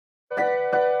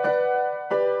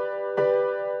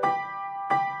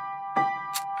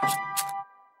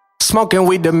Smoking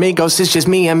with the Migos, it's just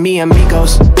me and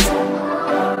amigos.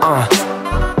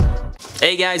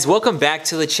 Hey guys, welcome back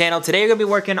to the channel. Today we're gonna be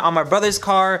working on my brother's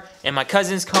car and my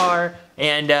cousin's car,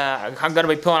 and I'm gonna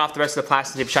be pulling off the rest of the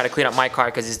plastic to try to clean up my car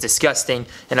because it's disgusting,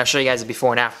 and I'll show you guys the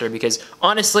before and after because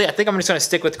honestly, I think I'm just gonna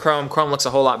stick with chrome. Chrome looks a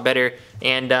whole lot better,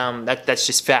 and that's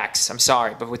just facts. I'm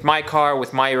sorry, but with my car,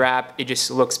 with my wrap, it just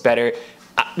looks better.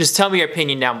 Just tell me your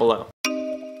opinion down below.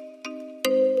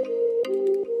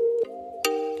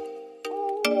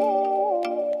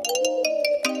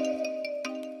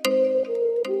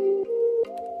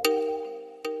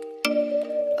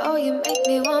 Oh, you make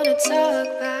me wanna talk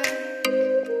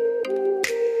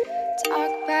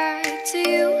back to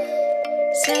you.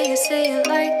 Say it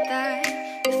like that.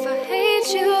 If I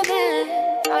hate you, then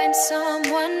find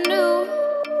someone new.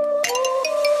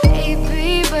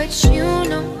 Baby, but you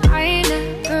know I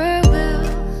never will.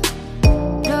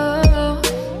 No,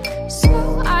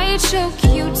 so I choke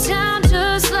you down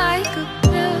just like a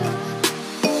pill.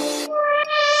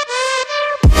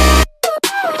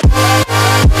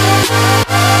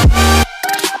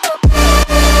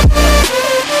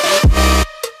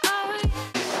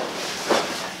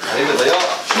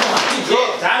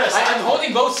 I'm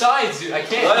holding both sides, dude. I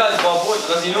can't.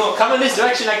 Come in this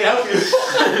direction, I can help you.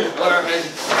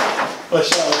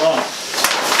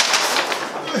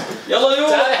 Yellow, you. Oh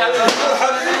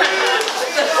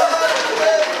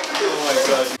my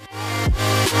god.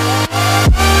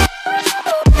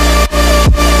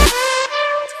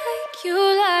 Take you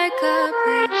like a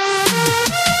pill.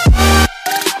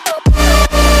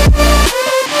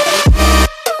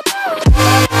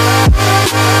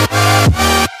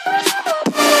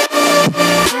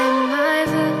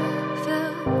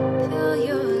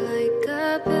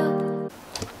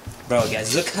 Bro,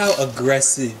 guys, look how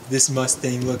aggressive this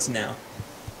Mustang looks now.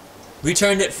 We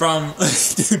turned it from...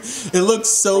 it looks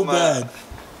so bad.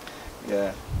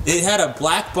 Yeah. It had a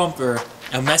black bumper,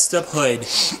 a messed up hood,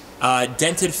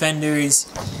 dented fenders.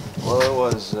 Well, it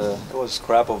was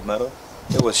scrap of metal.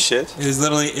 It was shit. It was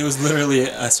literally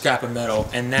a scrap of metal.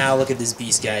 And now look at this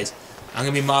beast, guys. I'm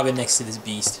gonna be mobbing next to this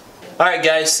beast. Alright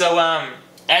guys, so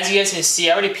as you guys can see,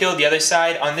 I already peeled the other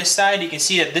side. On this side, you can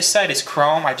see that this side is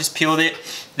chrome. I just peeled it.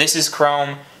 This is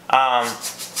chrome. I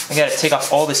gotta take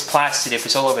off all this plastic if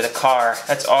it's all over the car.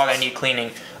 That's all I need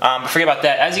cleaning. But forget about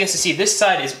that. As you guys can see, this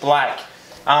side is black.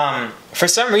 For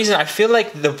some reason, I feel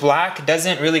like the black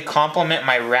doesn't really complement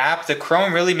my wrap. The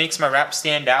chrome really makes my wrap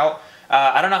stand out.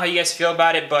 I don't know how you guys feel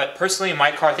about it, but personally in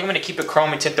my car, I think I'm gonna keep it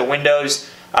chrome and tint the windows.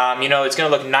 You know, it's gonna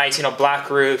look nice. You know, black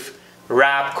roof,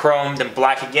 wrap, chrome, then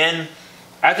black again.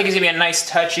 I think it's gonna be a nice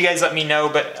touch. You guys let me know,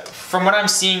 but from what I'm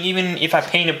seeing, even if I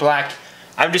paint it black,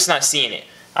 I'm just not seeing it.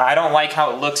 I don't like how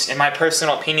it looks. In my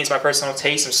personal opinion, it's my personal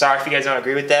taste. I'm sorry if you guys don't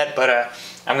agree with that, but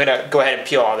I'm gonna go ahead and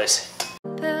peel all this.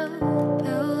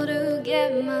 Pill to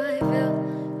get my fill.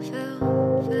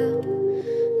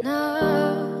 No,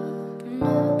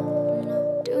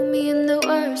 do me in the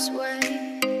worst way.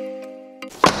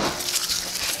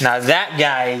 Now that,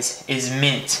 guys, is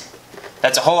mint.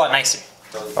 That's a whole lot nicer.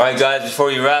 Alright guys, before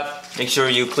you wrap, make sure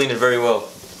you clean it very well.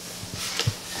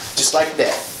 Just like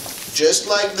that. Just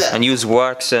like that. And use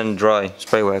wax and dry,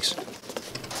 spray wax.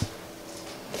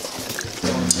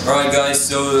 Alright guys,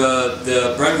 so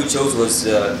the brand we chose was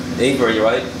Avery,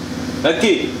 right?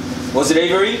 Lucky, was it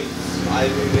Avery? I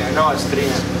know it's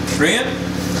 3M. 3M?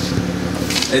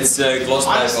 It's gloss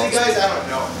black. Honestly guys, I don't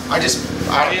know. I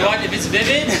don't know. If it's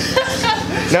vivid?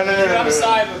 No, I'm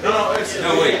sorry, but no, it's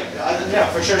no, wait. Yeah,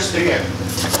 for sure it's 3M.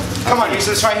 Come on, use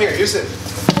this right here. Use it.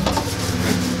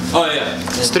 Oh yeah.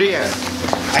 It's 3M.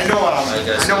 I know what I'm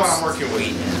working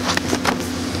with.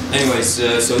 Anyways,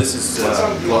 so this is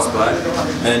gloss black,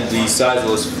 and the size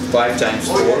was 5 times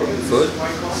 4 foot. I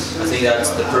think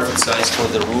that's the perfect size for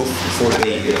the roof for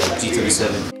the G37.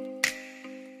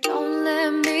 Don't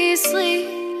let me sleep.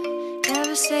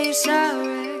 Never say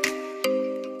sorry.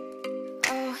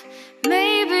 Oh,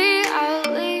 maybe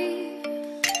I'll leave.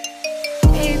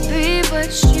 Baby,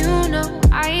 but you know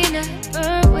I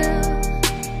never will.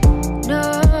 No.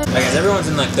 Alright guys, everyone's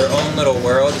in like their own little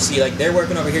world. You see, like they're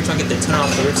working over here trying to get the ton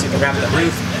off the roof so you can wrap the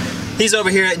roof. He's over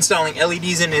here installing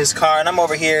LEDs in his car, and I'm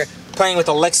over here playing with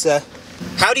Alexa.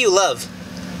 How do you love?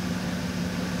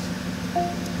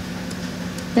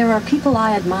 There are people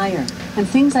I admire, and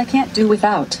things I can't do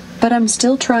without, but I'm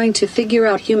still trying to figure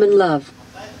out human love.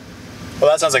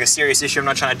 Well, that sounds like a serious issue I'm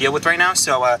not trying to deal with right now,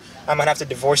 so I'm gonna have to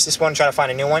divorce this one and try to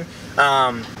find a new one.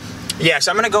 Yeah,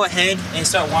 so I'm gonna go ahead and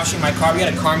start washing my car. We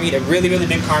got a car meet, a really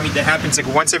big car meet that happens like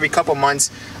once every couple months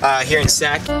here in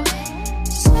Sac.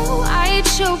 So I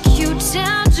choke you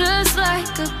down just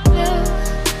like a pill.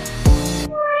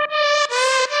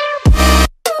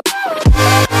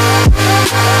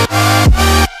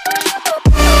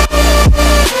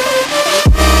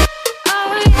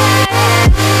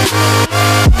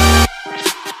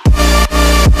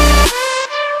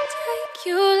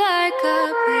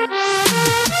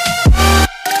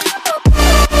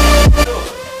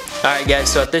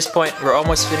 so at this point, we're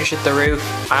almost finished with the roof.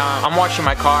 I'm washing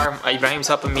my car. Ibrahim's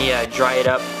helping me dry it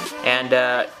up. And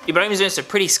Ibrahim's doing some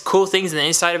pretty cool things in the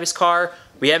inside of his car.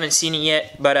 We haven't seen it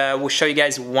yet, but we'll show you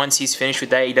guys once he's finished with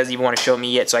that. He doesn't even want to show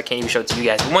me yet, so I can't even show it to you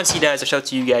guys. But once he does, I'll show it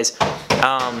to you guys.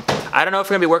 I don't know if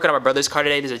we're going to be working on my brother's car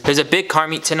today. There's a big car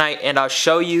meet tonight, and I'll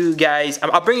show you guys.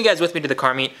 I'll bring you guys with me to the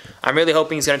car meet. I'm really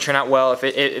hoping it's going to turn out well.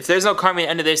 If there's no car meet at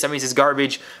the end of this, that means it's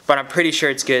garbage, but I'm pretty sure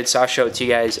it's good, so I'll show it to you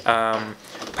guys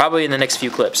probably in the next few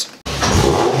clips.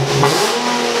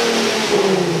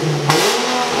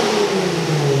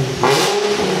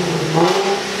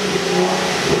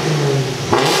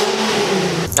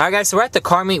 Alright guys, so we're at the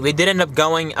car meet. We did end up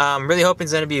going. Really hoping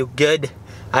it's going to be good.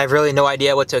 I have really no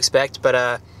idea what to expect,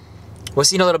 but we'll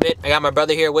see in a little bit. I got my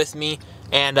brother here with me,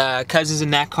 and cousins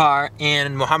in that car,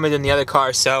 and Muhammad in the other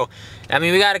car. So, I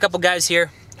mean, we got a couple guys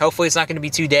here. Hopefully it's not going to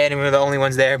be too dead and we're the only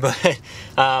ones there, but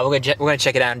we're gonna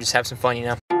check it out and just have some fun, you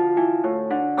know.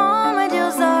 All my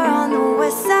deals are on the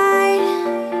west side.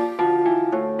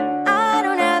 I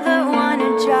don't ever want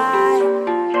to drive.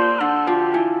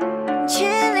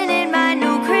 Chilling in my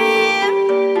new crib.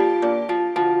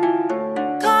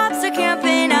 Cops are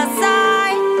camping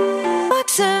outside. Fuck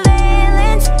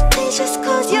surveillance, please just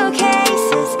close your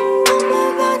cases.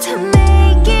 I'm about to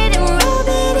make it and rub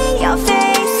it in your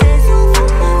faces.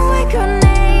 I'm awake or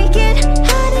naked,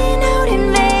 hiding out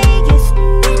in Vegas.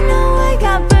 You know I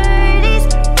got birdies,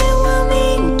 they want me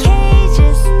in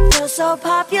cages. Feel so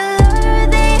popular,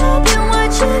 they all been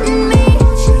watching me.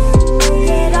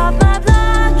 Get off my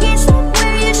block, it's not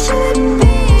where you should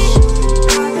be.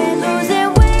 I've been losing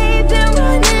weight, been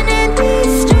running in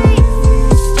these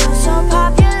streets. Still so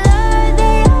popular,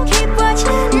 they all keep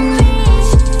watching me.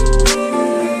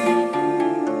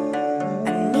 I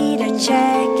need a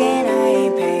check and I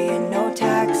ain't paying no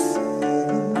tax.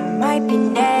 I might be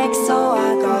next, so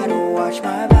I gotta watch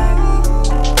my back.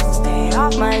 Stay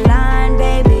off my line,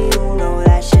 baby, you know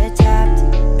that shit tapped.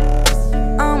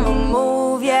 I'ma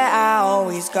move, yeah, I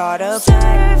always gotta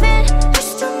serving, I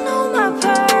still know my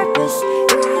purpose.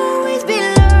 You'll always be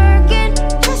lurking,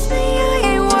 trust me, I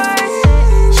ain't worth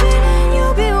it. Shouldn't you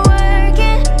be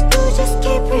working, you just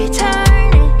keep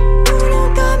returning. You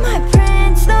don't got my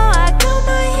prints, no, I got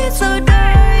my hands so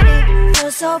dirty.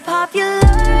 Feel so popular,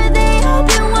 they all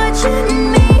been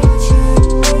watching me.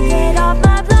 Get off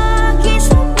my block, it's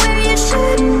not where you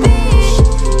should be.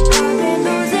 I've been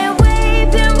losing weight,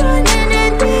 been running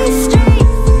in these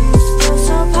streets. Still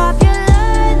so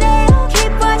popular, they all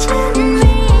keep watching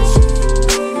me.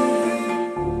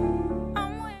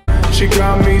 She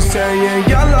got me saying,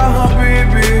 Yalla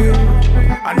habibi,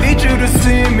 I need you to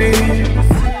see me.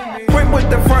 Quit with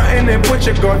the frontin' and put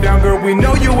your guard down, girl, we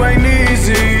know you ain't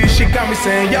easy. She got me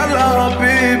saying, Yalla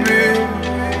habibi,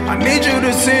 I need you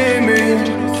to see me.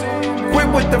 Quit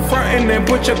with the frontin' and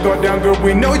put your guard down, girl,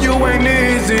 we know you ain't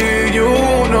easy. You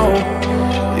know,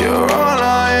 you're all